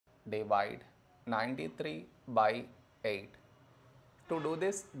divide 93 by 8. To do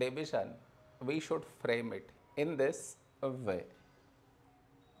this division, we should frame it in this way.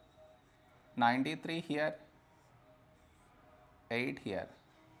 93 here, 8 here.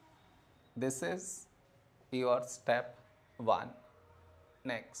 This is your step 1.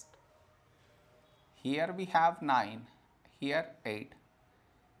 Next, here we have 9, here 8.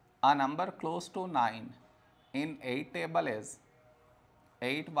 A number close to 9 in 8 table is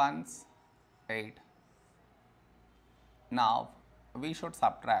 8 ones 8. Now we should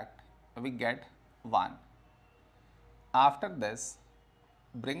subtract, we get 1. After this,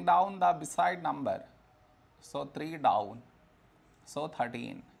 bring down the beside number, so 3 down, so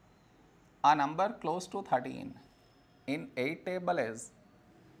 13. A number close to 13 in 8 table is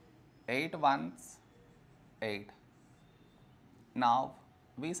 8 ones 8. Now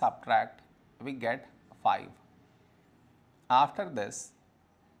we subtract, we get 5. After this,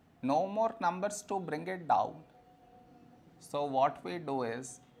 no more numbers to bring it down. So what we do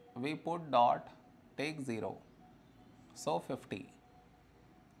is, we put dot, take 0, so 50.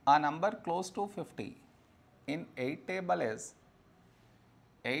 A number close to 50 in 8 table is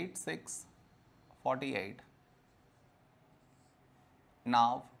 8 6 48.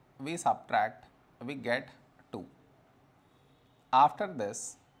 Now we subtract, we get 2. After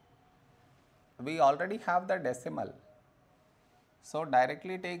this, we already have the decimal, so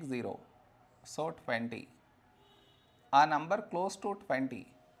directly take 0, so 20. A number close to 20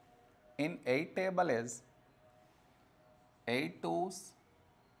 in 8 table is 8 2s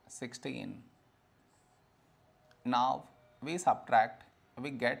 16. Now we subtract, we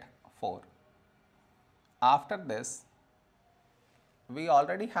get 4. After this, we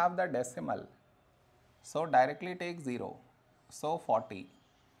already have the decimal, so directly take 0, so 40.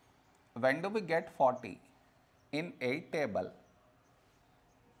 When do we get 40? In 8 table,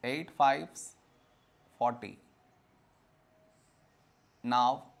 8 5s 40.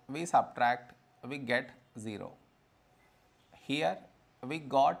 Now we subtract, we get 0. Here we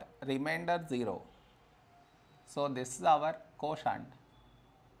got remainder 0. So this is our quotient.